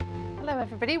Hello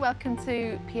everybody, welcome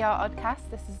to PR Oddcast.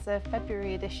 This is the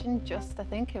February edition, I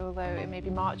think, although it may be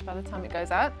March by the time it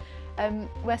goes out.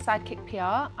 We're Sidekick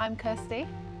PR. I'm Kirsty.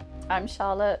 I'm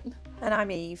Charlotte. And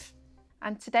I'm Eve.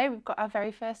 And today we've got our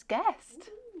very first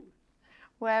guest.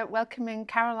 We're welcoming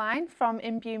Caroline from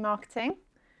Imbue Marketing.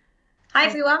 Hi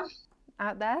everyone.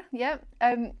 Out there, yeah.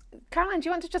 Caroline, do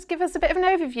you want to just give us a bit of an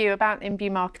overview about Imbue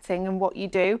Marketing and what you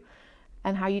do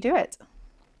and how you do it?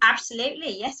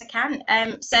 Absolutely, yes I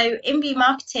can. So Imbue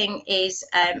Marketing is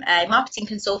a marketing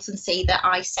consultancy that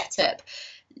I set up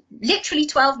literally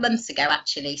 12 months ago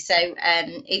actually, so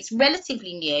it's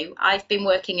relatively new. I've been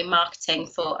working in marketing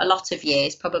for a lot of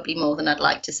years, probably more than I'd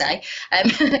like to say,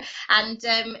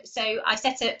 so I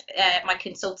set up my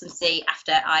consultancy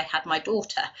after I had my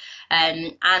daughter,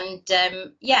 in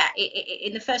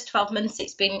the first 12 months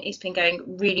it's been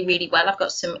going really well. I've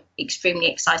got some extremely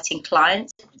exciting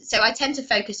clients, so I tend to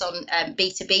focus on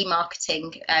B2B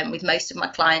marketing with most of my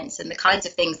clients, and the kinds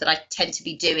of things that I tend to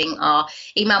be doing are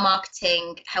email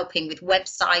marketing, helping with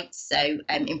websites, so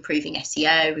improving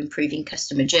SEO, improving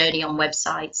customer journey on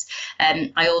websites.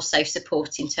 I also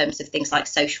support in terms of things like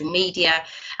social media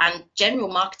and general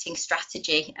marketing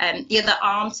strategy. The other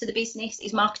arm to the business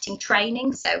is marketing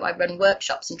training, so I run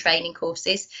workshops and training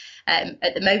courses.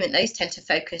 At the moment those tend to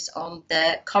focus on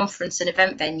the conference and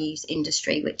event venues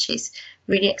industry, which is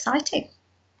really exciting.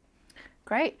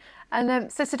 Great.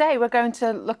 And so today we're going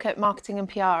to look at marketing and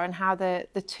PR and how the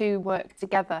two work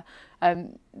together.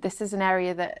 This is an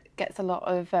area that gets a lot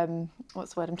of,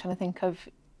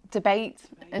 debate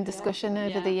and discussion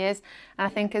over the years. And I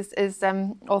think as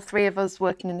all three of us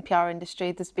working in the PR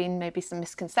industry, there's been maybe some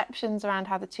misconceptions around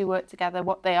how the two work together,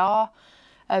 what they are.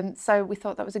 So we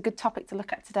thought that was a good topic to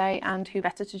look at today, and who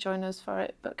better to join us for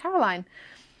it but Caroline.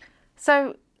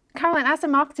 So Caroline, as a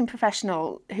marketing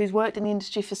professional who's worked in the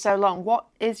industry for so long, what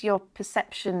is your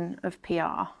perception of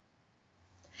PR?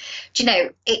 Do you know,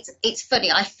 it's funny,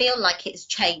 I feel like it's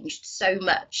changed so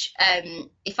much.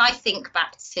 If I think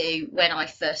back to when I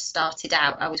first started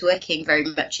out, I was working very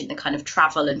much in the kind of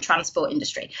travel and transport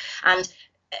industry, and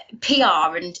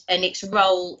PR and its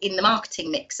role in the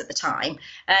marketing mix at the time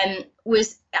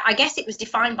was, I guess it was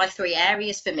defined by three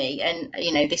areas for me, and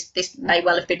you know, this may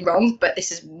well have been wrong, but this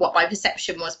is what my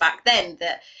perception was back then,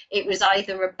 that it was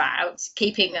either about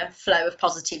keeping a flow of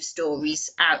positive stories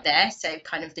out there, so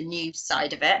kind of the news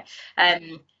side of it,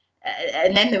 and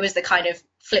then there was the kind of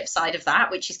flip side of that,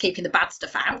 which is keeping the bad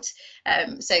stuff out,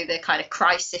 so the kind of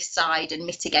crisis side and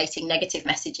mitigating negative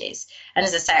messages. And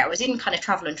as I say, I was in kind of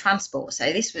travel and transport,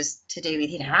 so this was to do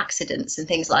with, you know, accidents and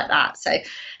things like that, so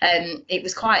it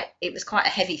was quite a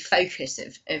heavy focus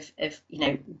of you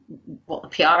know, what the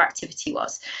PR activity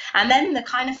was. And then the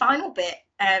kind of final bit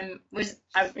was,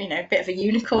 you know, a bit of a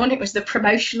unicorn. It was the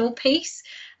promotional piece,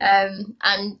 and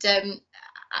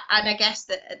I guess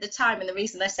that at the time, and the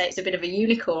reason I say it's a bit of a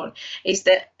unicorn is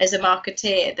that as a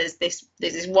marketeer, there's this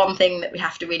one thing that we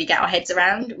have to really get our heads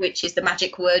around, which is the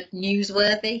magic word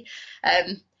newsworthy.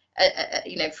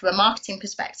 You know, from a marketing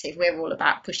perspective, we're all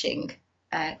about pushing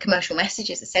commercial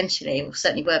messages, essentially, or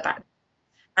certainly were back.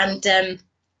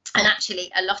 And actually,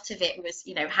 a lot of it was,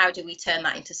 you know, how do we turn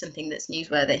that into something that's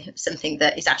newsworthy, something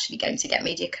that is actually going to get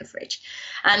media coverage?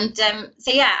 And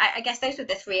I guess those were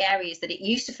the three areas that it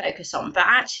used to focus on. But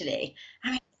actually,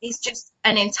 I mean, it's just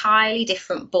an entirely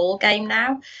different ball game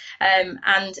now.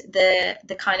 And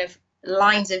the kind of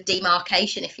lines of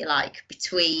demarcation, if you like,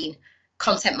 between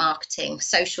content marketing,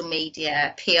 social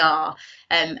media, PR,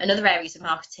 and other areas of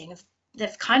marketing,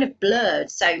 they've kind of blurred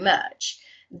so much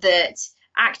that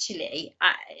actually,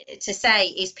 to say,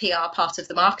 is PR part of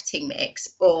the marketing mix,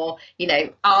 or, you know,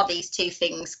 are these two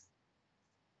things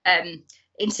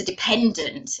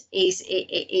interdependent, is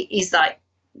like,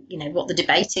 you know, what the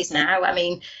debate is now. I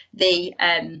mean,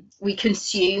 we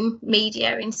consume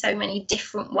media in so many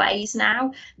different ways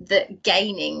now that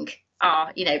gaining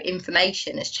our, you know,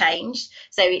 information has changed.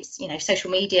 So it's, you know,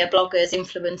 social media, bloggers,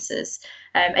 influencers,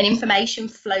 and information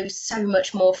flows so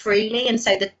much more freely, and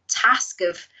so the task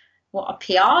of what a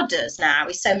PR does now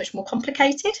is so much more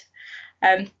complicated.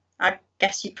 I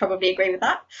guess you'd probably agree with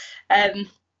that.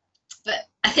 But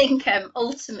I think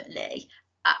ultimately,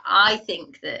 I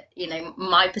think that, you know,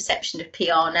 my perception of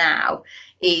PR now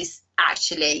is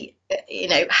actually, you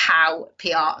know, how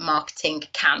PR and marketing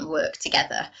can work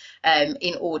together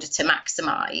in order to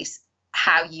maximise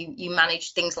how you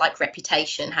manage things like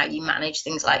reputation, how you manage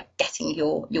things like getting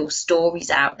your stories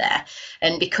out there.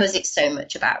 And because it's so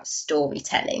much about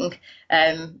storytelling,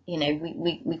 you know,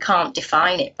 we can't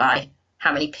define it by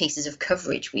how many pieces of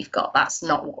coverage we've got. That's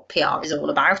not what PR is all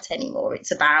about anymore.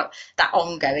 It's about that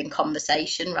ongoing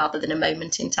conversation rather than a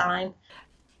moment in time.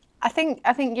 I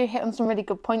think you hit on some really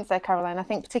good points there, Caroline. I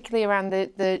think particularly around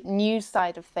the news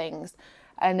side of things,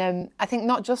 and I think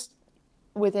not just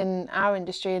within our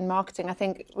industry in marketing. I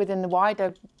think within the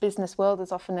wider business world,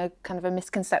 there's often a kind of a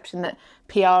misconception that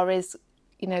PR is,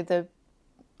 the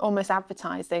almost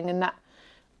advertising, and that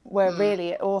where really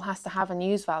it all has to have a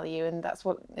news value, and that's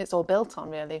what it's all built on.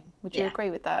 Really, would you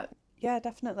agree with that? Yeah,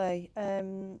 definitely.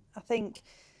 I think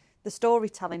the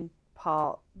storytelling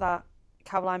part that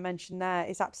Caroline mentioned there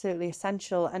is absolutely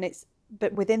essential,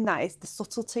 but within that it's the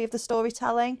subtlety of the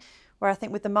storytelling, where I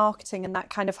think with the marketing and that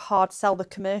kind of hard sell, the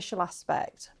commercial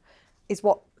aspect is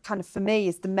what kind of for me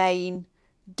is the main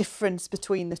difference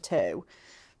between the two.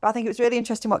 But I think it was really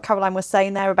interesting what Caroline was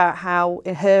saying there about how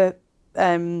in her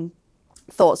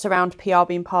thoughts around PR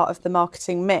being part of the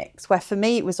marketing mix, where for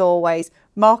me it was always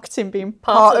marketing being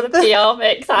part of the PR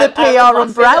mix, the PR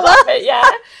umbrella.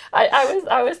 Yeah,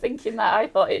 I was thinking that. I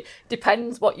thought it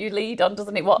depends what you lead on,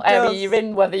 doesn't it? What area you're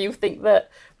in, whether you think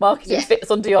that marketing fits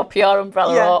under your PR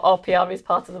umbrella or PR is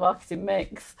part of the marketing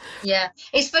mix. Yeah,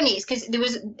 it's funny. It's because there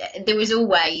was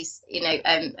always,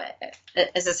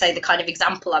 as I say, the kind of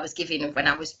example I was giving of when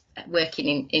I was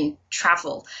working in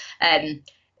travel.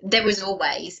 There was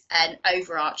always an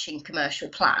overarching commercial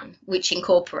plan which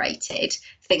incorporated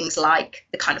things like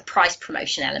the kind of price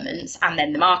promotion elements and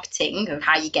then the marketing of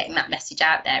how you're getting that message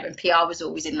out there, and PR was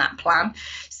always in that plan.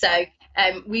 So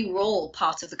we were all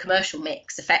part of the commercial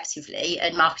mix effectively,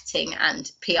 and marketing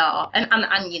and PR, and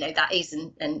that is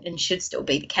and should still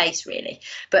be the case really.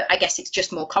 But I guess it's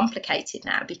just more complicated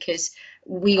now because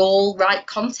we all write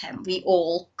content, we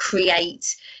all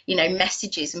create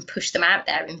messages and push them out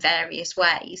there in various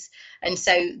ways, and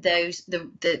so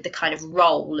the kind of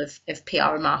role of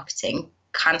PR and marketing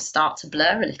can start to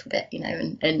blur a little bit,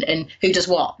 and who does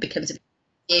what becomes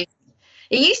it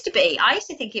used to be. I used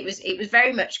to think it was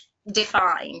very much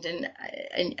defined, and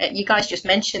you guys just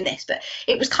mentioned this, but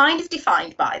it was kind of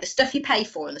defined by the stuff you pay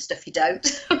for and the stuff you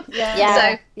don't.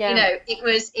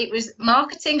 It was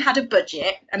marketing had a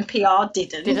budget and PR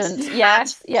didn't.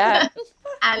 Yes. And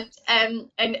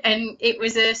it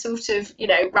was a sort of,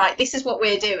 right, this is what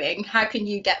we're doing, how can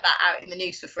you get that out in the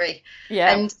news for free?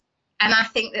 And I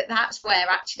think that's where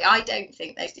actually I don't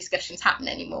think those discussions happen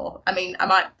anymore. I mean, I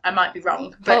might be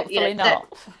wrong, but hopefully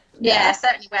not.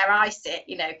 Certainly where I sit,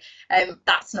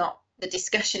 that's not the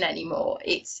discussion anymore.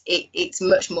 It's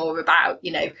much more about,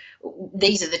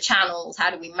 these are the channels, how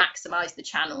do we maximize the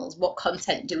channels, what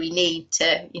content do we need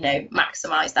to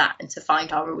maximize that and to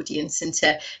find our audience and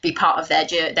to be part of their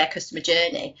customer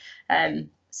journey.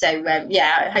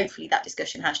 Hopefully that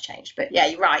discussion has changed, but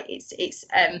you're right,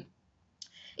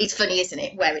 it's funny, isn't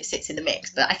it, where it sits in the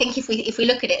mix? But I think if we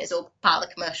look at it as all part of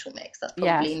the commercial mix, that's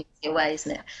probably an easier way,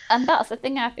 isn't it? And that's the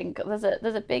thing. I think there's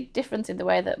a big difference in the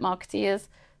way that marketeers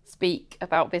speak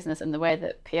about business and the way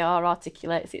that PR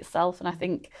articulates itself. And I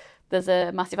think there's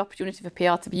a massive opportunity for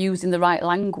PR to be using the right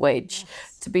language,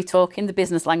 to be talking the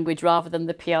business language rather than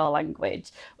the PR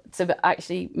language, to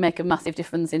actually make a massive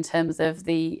difference in terms of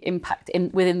the impact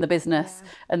within the business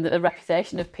and the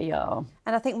reputation of PR.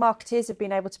 And I think marketeers have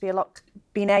been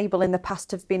able in the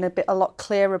past have been a lot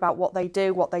clearer about what they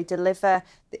do, what they deliver.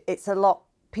 It's a lot,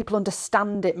 people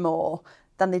understand it more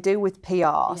than they do with PR.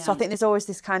 Yeah. So I think there's always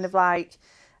this kind of like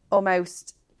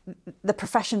almost the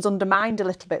profession's undermined a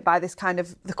little bit by this kind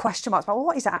of the question marks about, well,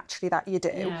 what is it actually that you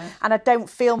do? Yeah. And I don't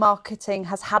feel marketing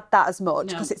has had that as much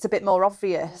because it's a bit more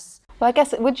obvious. Well, I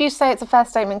guess, would you say it's a fair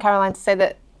statement, Caroline, to say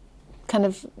that kind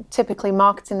of typically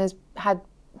marketing has had,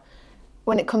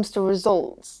 when it comes to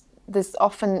results, there's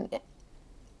often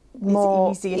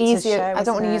more easier. I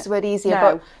don't want to use the word easier,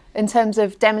 but in terms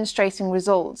of demonstrating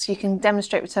results, you can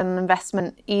demonstrate return on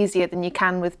investment easier than you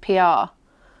can with PR.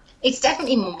 It's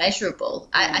definitely more measurable.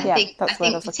 I think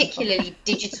particularly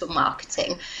digital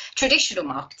marketing, traditional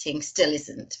marketing still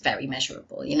isn't very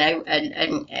measurable,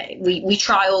 and we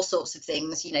try all sorts of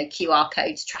things, QR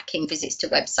codes, tracking visits to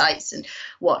websites and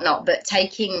whatnot, but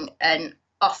taking an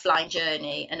offline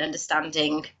journey and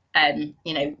understanding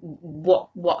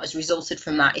what has resulted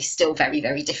from that is still very,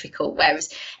 very difficult.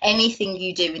 Whereas anything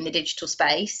you do in the digital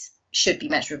space should be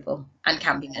measurable and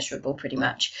can be measurable pretty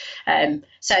much. I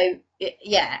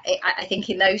think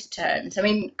in those terms, I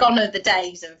mean, gone are the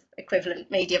days of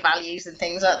equivalent media values and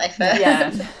things, aren't they,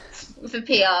 for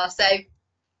PR? So I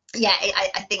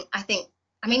think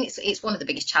it's one of the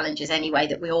biggest challenges anyway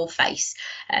that we all face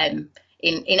in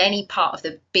any part of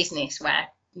the business where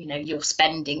you're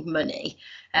spending money,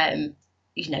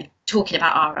 talking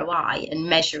about ROI and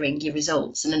measuring your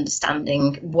results and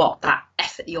understanding what that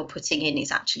effort that you're putting in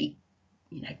is actually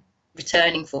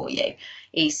returning for you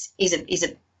is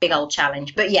a big old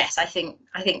challenge. But yes, I think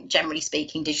generally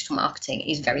speaking, digital marketing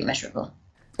is very measurable.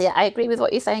 Yeah, I agree with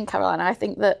what you're saying, Caroline. I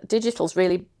think that digital's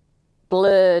really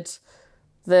blurred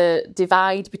the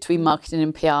divide between marketing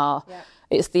and PR. Yeah.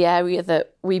 It's the area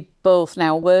that we both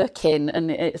now work in,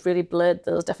 and it's really blurred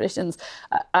those definitions.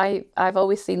 I've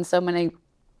always seen so many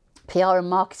PR and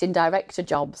marketing director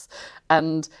jobs,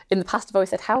 and in the past I've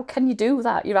always said, how can you do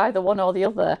that? You're either one or the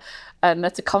other. And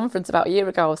at a conference about a year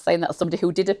ago, I was saying that to somebody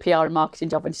who did a PR and marketing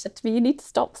job, and she said to me, you need to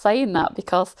stop saying that,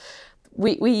 because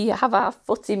we have our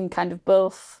foot in kind of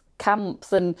both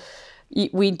camps, and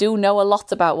we do know a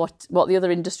lot about what the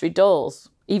other industry does,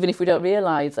 even if we don't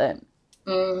realise it.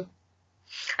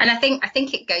 And I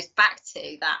think it goes back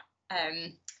to that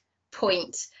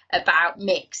point about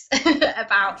mix,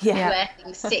 about where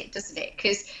things sit, doesn't it?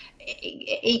 Because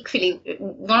equally,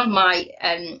 one of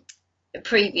my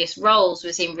previous roles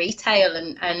was in retail,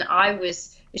 and I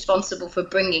was responsible for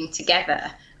bringing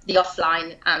together the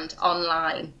offline and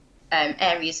online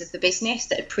areas of the business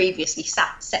that had previously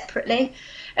sat separately.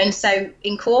 And so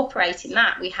incorporating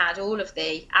that, we had all of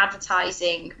the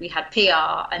advertising, we had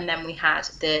PR, and then we had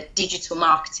the digital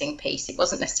marketing piece. It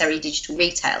wasn't necessarily digital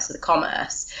retail, so the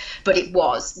commerce, but it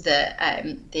was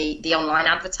the online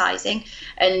advertising.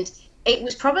 And it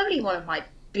was probably one of my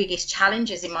biggest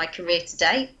challenges in my career to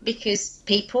date, because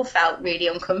people felt really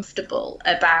uncomfortable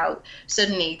about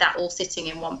suddenly that all sitting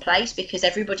in one place, because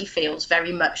everybody feels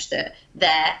very much that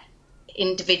their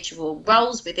individual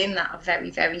roles within that are very,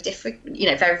 very different,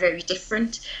 very, very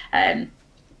different.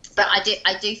 But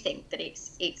I do think that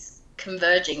it's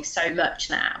converging so much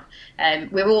now.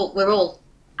 We're all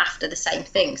after the same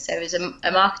thing. So as a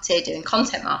marketer doing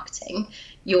content marketing,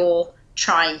 you're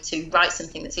trying to write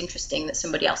something that's interesting that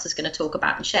somebody else is going to talk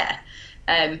about and share.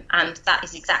 And that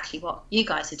is exactly what you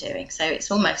guys are doing. So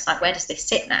it's almost like, where does this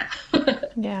sit now?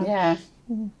 Yeah.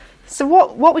 So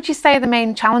what would you say are the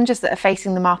main challenges that are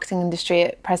facing the marketing industry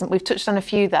at present? We've touched on a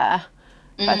few there,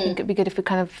 but I think it'd be good if we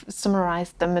kind of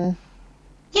summarised them. And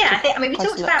yeah, we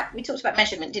talked about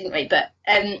measurement, didn't we? But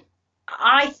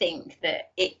I think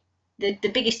that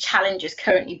the biggest challenges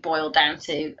currently boil down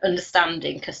to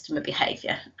understanding customer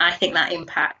behaviour. I think that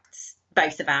impacts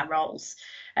both of our roles.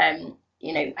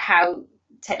 How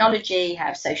technology,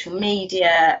 how social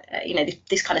media,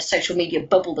 this kind of social media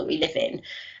bubble that we live in,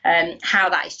 how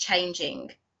that is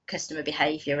changing customer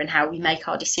behaviour and how we make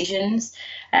our decisions.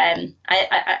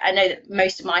 I know that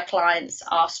most of my clients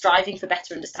are striving for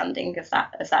better understanding of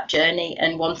that journey,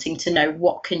 and wanting to know,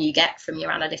 what can you get from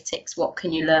your analytics, what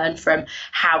can you learn from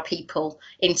how people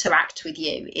interact with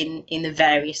you in the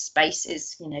various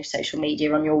spaces, social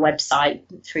media, on your website,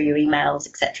 through your emails,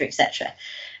 etc.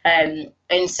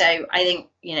 And so I think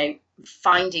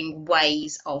finding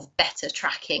ways of better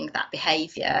tracking that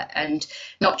behaviour, and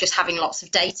not just having lots of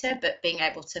data, but being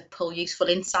able to pull useful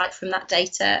insight from that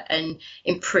data and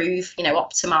improve,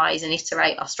 optimise and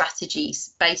iterate our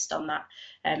strategies based on that,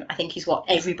 I think is what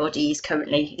everybody is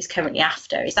currently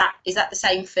after. Is that the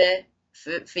same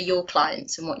for your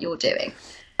clients and what you're doing?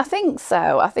 I think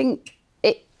so. I think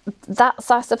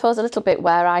that's, I suppose, a little bit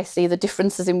where I see the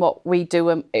differences in what we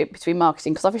do between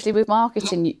marketing. Because obviously with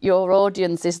marketing, your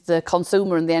audience is the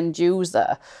consumer and the end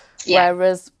user. Yeah.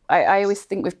 Whereas I always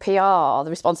think with PR, the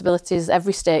responsibility is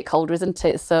every stakeholder, isn't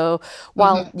it? So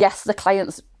while, yes, the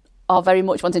clients are very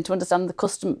much wanting to understand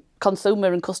the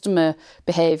consumer and customer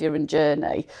behaviour and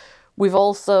journey, we've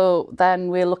also then,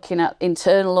 we're looking at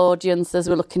internal audiences,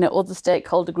 we're looking at other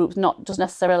stakeholder groups, not just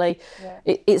necessarily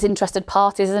it's interested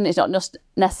parties, isn't it? It's not just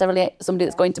necessarily somebody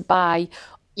that's going to buy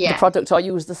the product or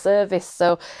use the service.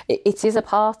 So it is a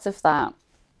part of that.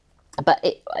 But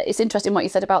it's interesting what you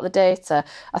said about the data.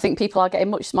 I think people are getting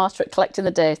much smarter at collecting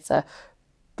the data,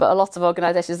 but a lot of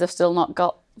organisations have still not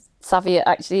got savvy at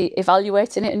actually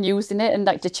evaluating it and using it and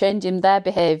actually changing their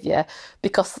behaviour,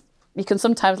 because you can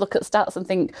sometimes look at stats and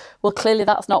think, well, clearly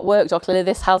that's not worked, or clearly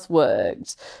this has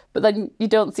worked. But then you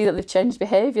don't see that they've changed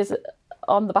behaviours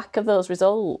on the back of those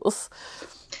results.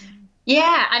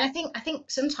 Yeah, and I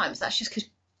think sometimes that's just because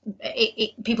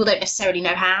people don't necessarily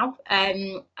know how.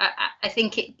 I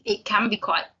think it can be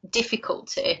quite difficult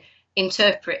to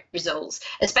interpret results,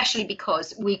 especially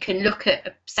because we can look at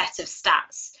a set of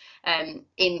stats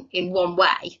in one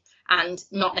way and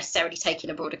not necessarily taking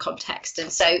a broader context.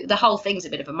 And so the whole thing's a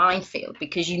bit of a minefield,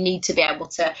 because you need to be able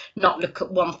to not look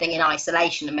at one thing in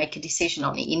isolation and make a decision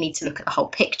on it. You need to look at the whole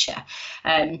picture.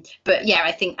 But yeah,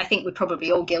 I think we're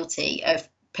probably all guilty of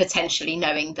potentially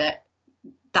knowing that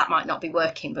might not be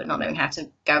working, but not knowing how to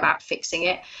go about fixing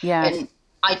it. Yeah. And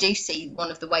I do see one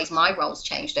of the ways my role's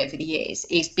changed over the years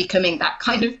is becoming that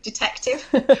kind of detective.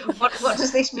 What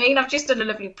does this mean? I've just done a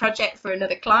lovely project for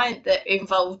another client that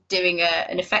involved doing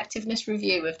an effectiveness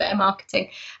review of their marketing,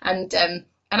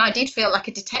 and I did feel like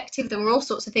a detective. There were all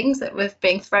sorts of things that were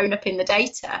being thrown up in the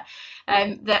data,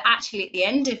 that actually at the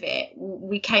end of it,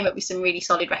 we came up with some really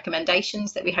solid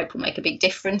recommendations that we hope will make a big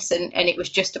difference. And it was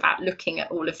just about looking at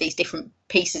all of these different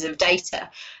pieces of data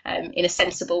in a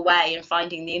sensible way and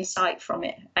finding the insight from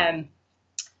it.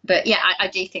 But yeah, I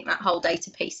do think that whole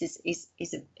data piece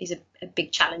is a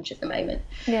big challenge at the moment.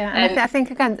 Yeah, and I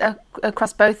think again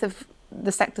across both of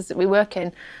the sectors that we work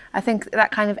in, I think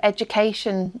that kind of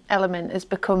education element has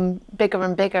become bigger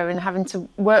and bigger, and having to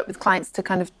work with clients to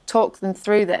kind of talk them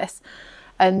through this,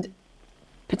 and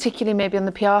particularly maybe on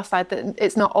the PR side, that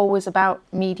it's not always about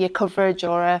media coverage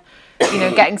or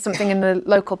getting something in the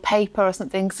local paper or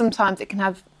something. Sometimes it can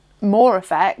have more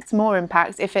effect, more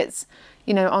impact if it's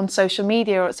on social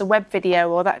media or it's a web video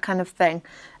or that kind of thing.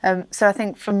 So I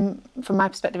think from my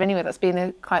perspective anyway, that's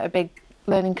been quite a big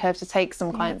learning curve to take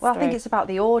some clients Well, through. I think it's about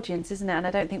the audience, isn't it? And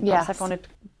I don't think perhaps everyone had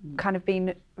kind of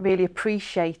been really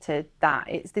appreciated that.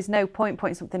 There's no point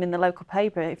putting something in the local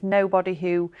paper if nobody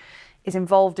who is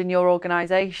involved in your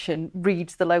organisation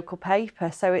reads the local paper.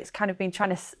 So it's kind of been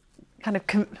trying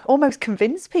to almost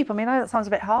convince people. I mean, I know that sounds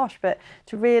a bit harsh, but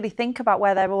to really think about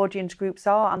where their audience groups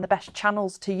are and the best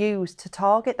channels to use to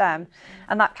target them.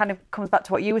 And that kind of comes back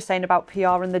to what you were saying about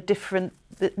PR and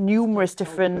the numerous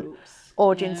different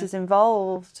audiences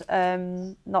involved,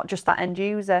 not just that end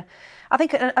user. I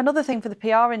think another thing for the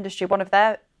PR industry, one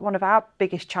of our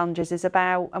biggest challenges is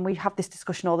about, and we have this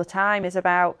discussion all the time, is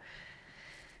about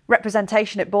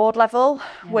representation at board level,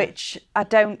 which I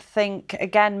don't think,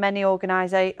 again, many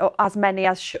organisations, or as many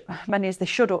as they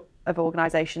should of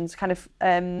organisations, kind of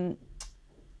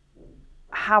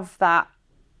have that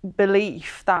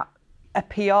belief that a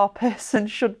PR person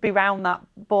should be round that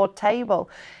board table.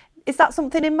 Is that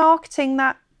something in marketing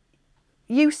that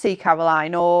you see,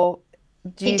 Caroline, or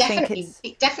do you think it's...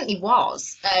 It definitely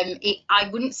was. I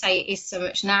wouldn't say it is so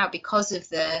much now because of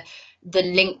the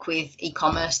link with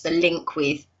e-commerce, the link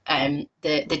with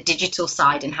the digital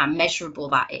side and how measurable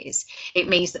that is. It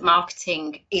means that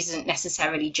marketing isn't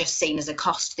necessarily just seen as a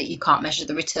cost that you can't measure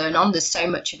the return on. There's so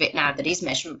much of it now that is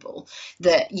measurable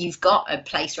that you've got a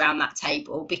place around that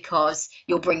table because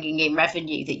you're bringing in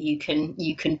revenue that you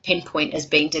can pinpoint as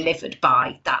being delivered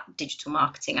by that digital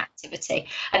marketing activity.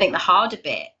 I think the harder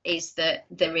bit is that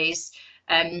there is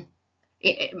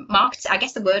I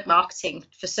guess the word marketing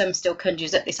for some still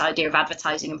conjures up this idea of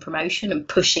advertising and promotion and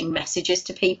pushing messages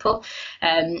to people.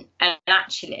 And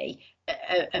actually,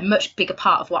 a much bigger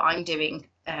part of what I'm doing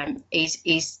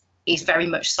is very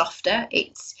much softer.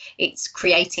 It's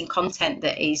creating content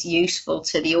that is useful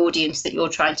to the audience that you're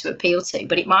trying to appeal to,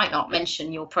 but it might not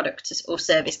mention your product or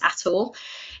service at all.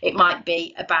 It might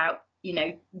be about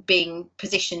being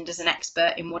positioned as an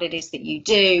expert in what it is that you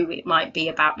do. It might be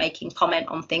about making comment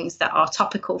on things that are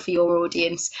topical for your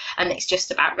audience, and it's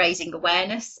just about raising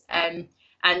awareness. And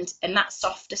that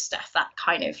softer stuff, that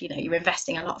kind of, you're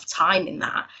investing a lot of time in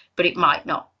that, but it might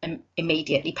not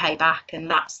immediately pay back. And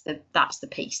that's the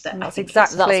piece that that's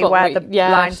exactly where the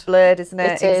line's blurred, isn't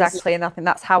it? Exactly. And I think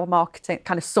that's how marketing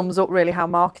kind of sums up really how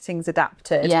marketing's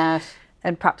adapted. Yeah.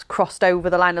 And perhaps crossed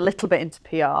over the line a little bit into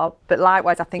PR. But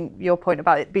likewise, I think your point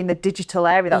about it being the digital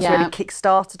area that's really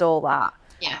kick-started all that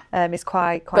is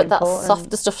quite but important. But that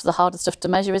softer stuff's the harder stuff to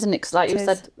measure, isn't it? Because like you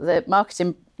said, the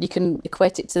marketing, you can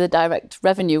equate it to the direct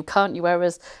revenue, can't you?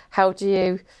 Whereas how do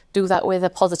you do that with a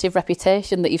positive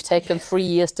reputation that you've taken 3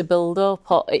 years to build up?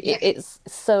 It's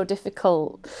so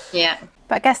difficult. Yeah.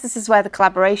 But I guess this is where the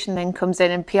collaboration then comes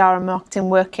in, and PR and marketing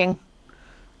working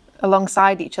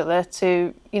alongside each other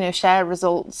to share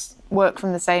results, work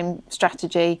from the same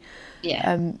strategy,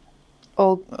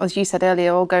 all, as you said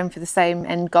earlier, all going for the same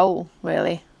end goal,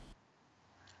 really.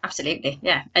 Absolutely,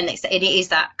 yeah. And it is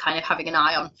that kind of having an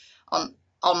eye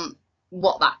on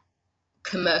what that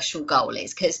commercial goal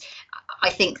is, because I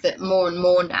think that more and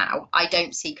more now I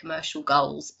don't see commercial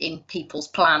goals in people's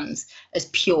plans as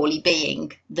purely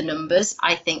being the numbers.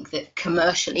 I think that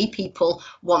commercially people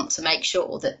want to make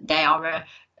sure that they are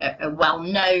a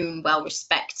well-known,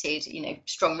 well-respected,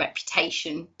 strong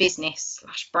reputation business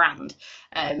 / brand,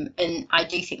 and I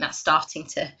do think that's starting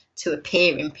to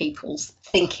appear in people's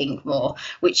thinking more,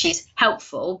 which is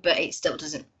helpful, but it still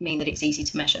doesn't mean that it's easy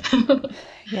to measure.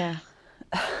 Yeah.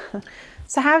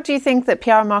 So how do you think that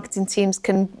PR and marketing teams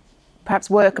can perhaps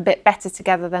work a bit better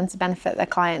together then to benefit their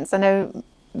clients? I know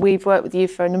we've worked with you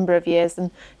for a number of years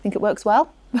and I think it works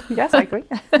well. Yes, I agree.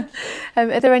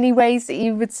 Are there any ways that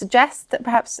you would suggest that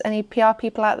perhaps any PR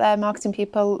people out there, marketing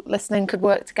people listening, could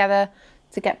work together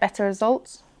to get better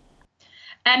results?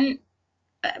 I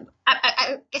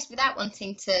guess without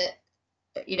wanting to,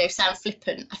 sound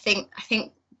flippant, I think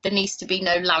there needs to be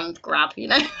no land grab, This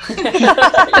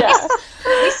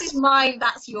is mine,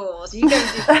 that's yours. You go and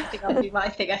do your thing, I'll do my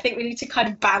thing. I think we need to kind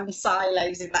of ban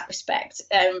silos in that respect.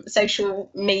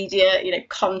 Social media,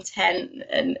 content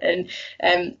and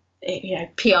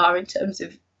PR in terms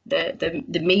of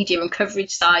the media and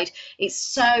coverage side, it's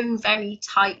so very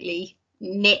tightly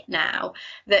knit now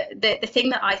that the thing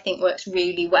that I think works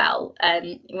really well,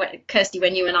 Kirsty,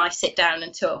 when you and I sit down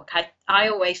and talk, I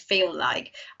always feel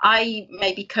like I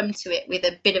maybe come to it with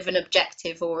a bit of an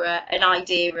objective or an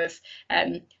idea of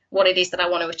what it is that I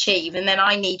want to achieve, and then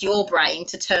I need your brain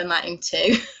to turn that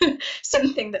into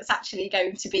something that's actually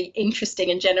going to be interesting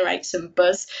and generate some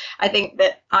buzz. I think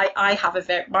that I have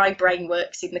my brain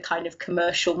works in the kind of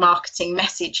commercial marketing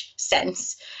message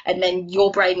sense, and then your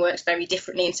brain works very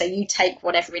differently, and so you take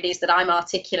whatever it is that I'm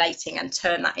articulating and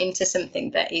turn that into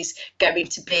something that is going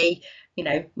to be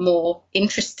more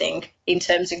interesting in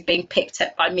terms of being picked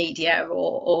up by media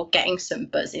or getting some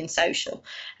buzz in social.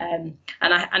 And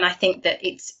I think that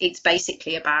it's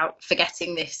basically about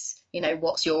forgetting this,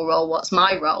 what's your role, what's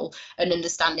my role, and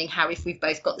understanding how, if we've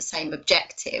both got the same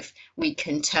objective, we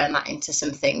can turn that into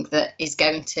something that is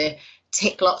going to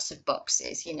tick lots of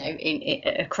boxes,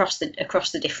 across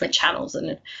the different channels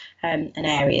and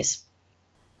areas.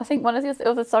 I think one of the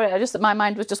other, sorry, my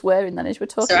mind was just whirring then as you were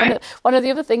talking. One of the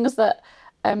other things that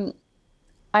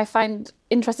I find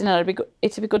interesting, and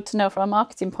it'd be good to know from a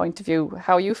marketing point of view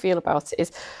how you feel about it,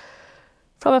 is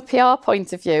from a PR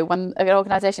point of view, when an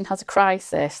organisation has a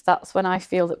crisis, that's when I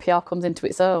feel that PR comes into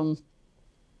its own,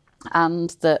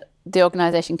 and that the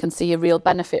organisation can see a real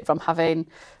benefit from having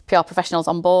PR professionals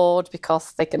on board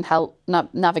because they can help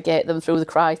navigate them through the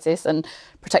crisis and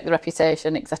protect the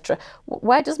reputation, etc.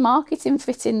 Where does marketing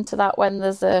fit into that when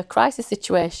there's a crisis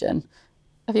situation?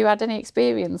 Have you had any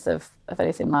experience of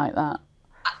anything like that?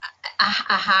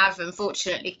 I have,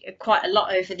 unfortunately, quite a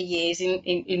lot over the years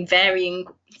in varying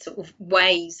sort of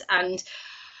ways, and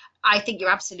I think you're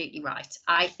absolutely right.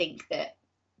 I think that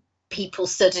people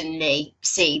suddenly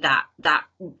see that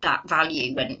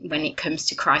value when it comes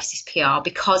to crisis PR,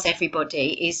 because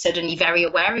everybody is suddenly very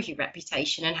aware of your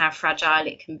reputation and how fragile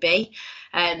it can be.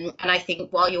 And I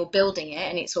think while you're building it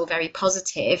and it's all very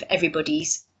positive,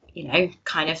 everybody's,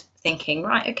 kind of thinking,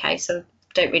 right, okay, so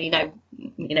don't really know,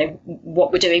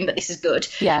 what we're doing, but this is good.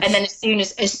 Yes. And then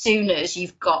as soon as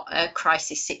you've got a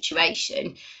crisis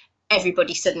situation,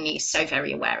 everybody suddenly is so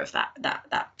very aware of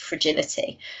that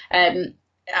fragility.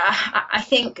 I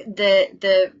think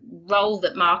the role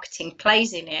that marketing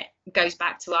plays in it goes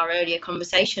back to our earlier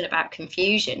conversation about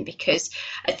confusion, because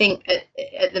I think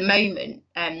at the moment,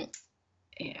 I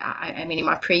mean, in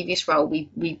my previous role,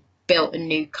 we built a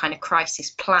new kind of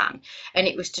crisis plan, and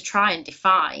it was to try and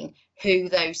define who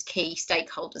those key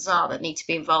stakeholders are that need to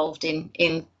be involved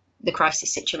in the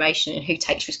crisis situation and who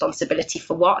takes responsibility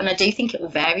for what. And I do think it will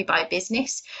vary by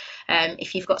business.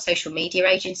 If you've got social media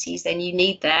agencies, then you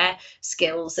need their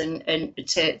skills and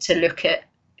to look at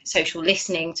social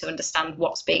listening to understand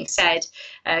what's being said.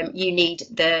 You need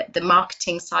the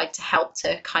marketing side to help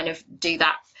to kind of do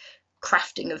that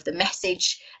crafting of the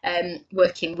message,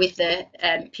 working with the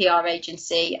PR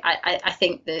agency. I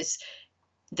think there's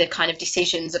the kind of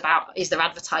decisions about, is there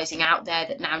advertising out there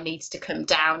that now needs to come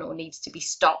down or needs to be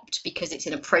stopped because it's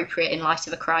inappropriate in light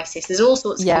of a crisis. There's all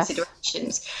sorts of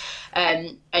considerations.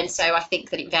 And so I think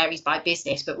that it varies by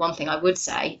business. But one thing I would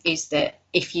say is that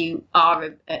if you are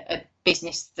a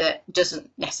business that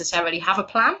doesn't necessarily have a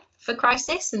plan for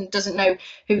crisis and doesn't know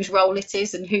whose role it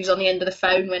is and who's on the end of the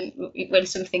phone when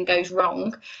something goes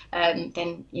wrong,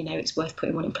 then, it's worth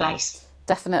putting one in place.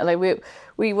 Definitely.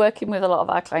 We working with a lot of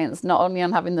our clients, not only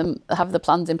on having them have the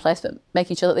plans in place, but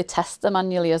making sure that they test them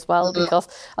annually as well, because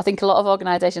I think a lot of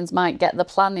organisations might get the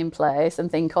plan in place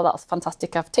and think, oh, that's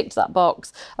fantastic, I've ticked that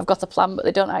box, I've got a plan, but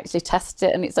they don't actually test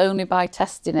it. And it's only by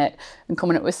testing it and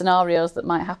coming up with scenarios that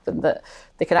might happen that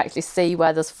they can actually see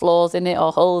where there's flaws in it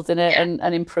or holes in it and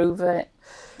improve it.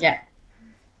 Yeah.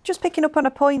 Just picking up on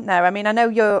a point there, I mean, I know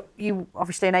you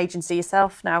obviously an agency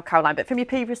yourself now, Caroline, but from your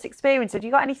previous experience, have you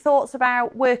got any thoughts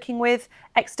about working with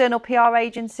external PR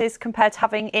agencies compared to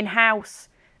having in-house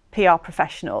PR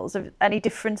professionals? Any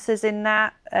differences in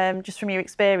that, just from your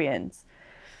experience?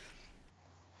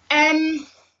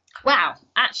 Wow,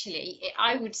 actually,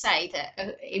 I would say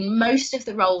that in most of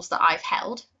the roles that I've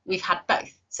held, we've had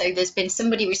both. So there's been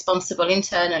somebody responsible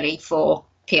internally for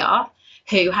PR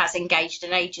who has engaged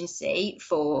an agency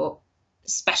for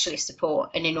specialist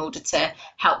support, and in order to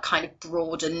help kind of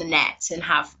broaden the net and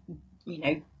have,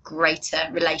 greater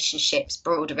relationships,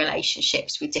 broader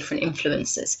relationships with different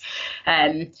influencers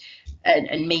and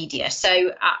media.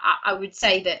 So I would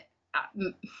say that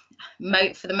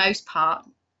for the most part,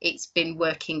 it's been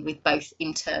working with both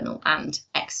internal and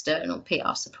external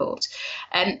PR support.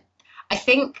 I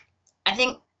think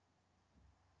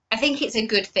it's a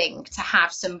good thing to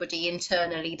have somebody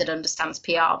internally that understands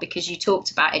PR, because you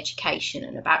talked about education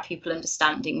and about people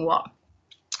understanding what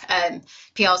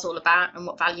PR is all about and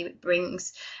what value it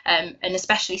brings, and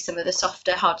especially some of the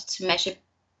softer, harder to measure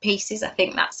pieces. I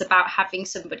think that's about having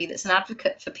somebody that's an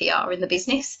advocate for PR in the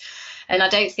business. And I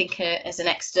don't think as an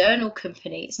external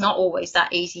company, it's not always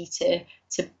that easy to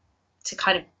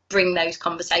kind of bring those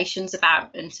conversations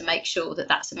about and to make sure that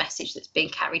that's a message that's being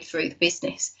carried through the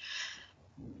business.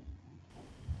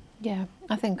 Yeah,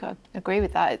 I think I agree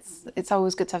with that. It's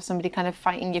always good to have somebody kind of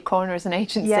fighting your corner as an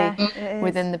agency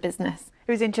within the business.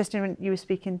 It was interesting when you were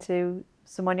speaking to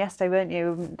someone yesterday, weren't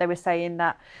you? They were saying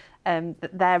that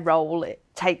their role, it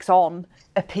takes on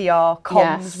a PR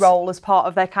comms role as part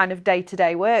of their kind of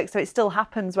day-to-day work. So it still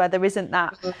happens where there isn't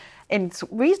that. In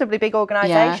reasonably big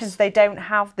organisations, they don't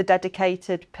have the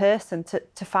dedicated person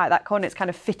to fight that corner. It's kind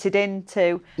of fitted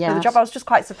into the job. I was just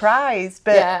quite surprised,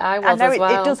 but I know as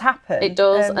well. It does happen. It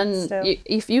does, and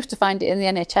you used to find it in the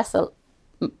NHS.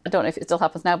 I don't know if it still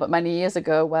happens now, but many years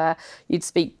ago, where you'd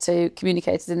speak to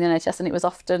communicators in the NHS, and it was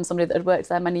often somebody that had worked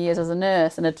there many years as a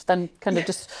nurse and had then kind of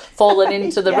just fallen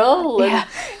into the role. And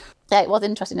it was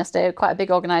interesting yesterday. Quite a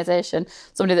big organisation,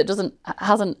 somebody that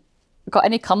hasn't got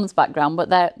any comms background, but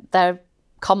their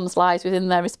comms lies within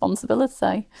their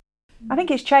responsibility. I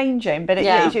think it's changing, but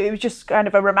it was just kind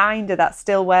of a reminder that's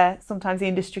still where sometimes the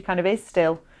industry kind of is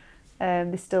still.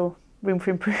 There's still room for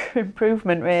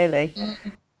improvement, really.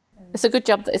 It's a good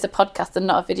job that it's a podcast and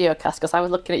not a video cast, because I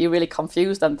was looking at you really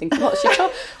confused and thinking, what's she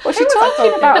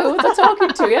talking about? Who was I talking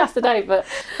to yesterday? But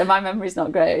my memory's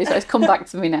not great, so it's come back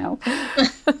to me now.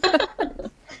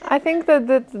 I think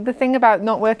the thing about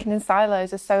not working in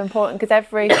silos is so important, because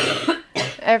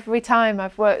every time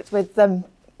I've worked with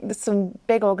some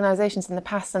big organisations in the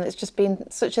past, and it's just been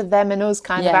such a them and us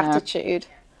kind of attitude.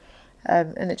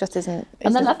 And it just isn't.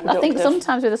 And then I think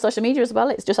sometimes with the social media as well,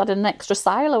 it's just added an extra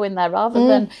silo in there rather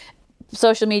than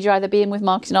social media either being with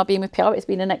marketing or being with PR. It's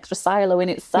been an extra silo in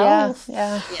itself.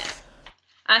 Yeah.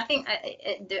 I think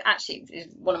actually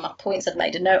one of my points I'd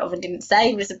made a note of and didn't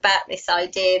say was about this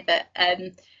idea that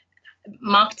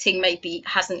marketing maybe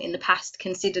hasn't in the past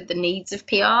considered the needs of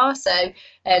PR. So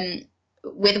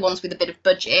we're the ones with a bit of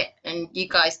budget, and you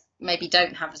guys maybe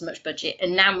don't have as much budget.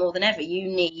 And now more than ever, you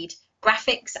need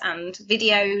graphics and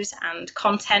videos and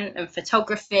content and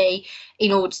photography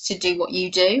in order to do what you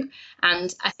do.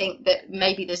 And I think that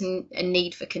maybe there's a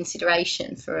need for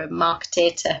consideration for a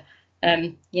marketer to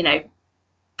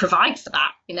provide for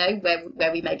that,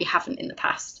 where we maybe haven't in the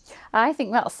past. I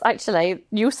think that's actually,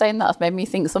 you saying that has made me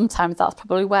think sometimes that's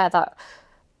probably where that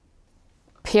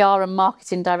PR and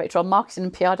marketing director or marketing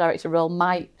and PR director role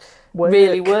might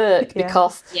really work,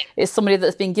 because it's somebody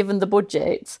that's been given the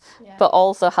budget but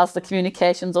also has the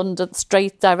communications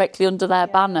directly under their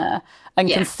banner and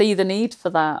can see the need for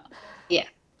that.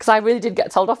 Because I really did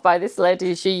get told off by this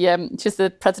lady. She's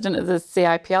the president of the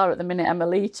CIPR at the minute, Emma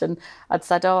Leach, and I'd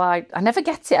said, I never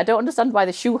get it. I don't understand why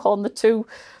they shoehorn the two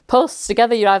posts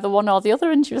together. You're either one or the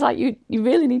other. And she was like, you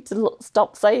really need to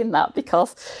stop saying that,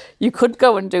 because you could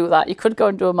go and do that. You could go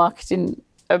and do a marketing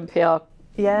and PR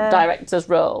director's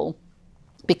role,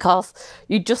 because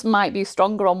you just might be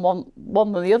stronger on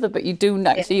one than the other, but you do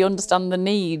actually understand the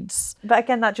needs. But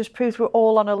again, that just proves we're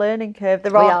all on a learning curve.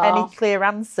 There aren't any clear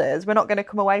answers. We're not going to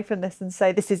come away from this and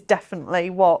say this is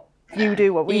definitely what you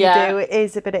do, what we do. It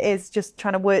is just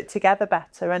trying to work together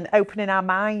better and opening our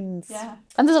minds.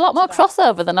 And there's a lot more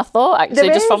crossover than I thought, actually.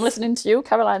 Just from listening to you,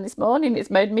 Caroline, this morning,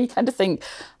 it's made me kind of think,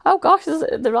 oh gosh,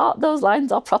 those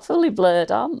lines are properly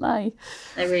blurred, aren't they?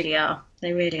 They really are.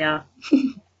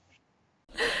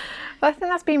 Well, I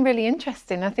think that's been really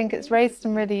interesting. I think it's raised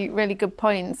some really, really good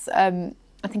points. I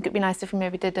think it'd be nice if we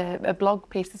maybe did a blog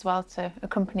piece as well to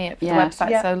accompany it for the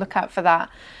website, so look out for that.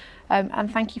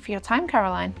 And thank you for your time,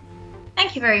 Caroline.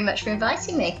 Thank you very much for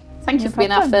inviting me. Thank you for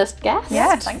being our first guest.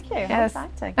 Yes, thank you. How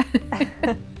exciting.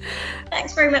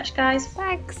 Thanks very much, guys.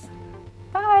 Thanks.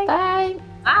 Bye. Bye.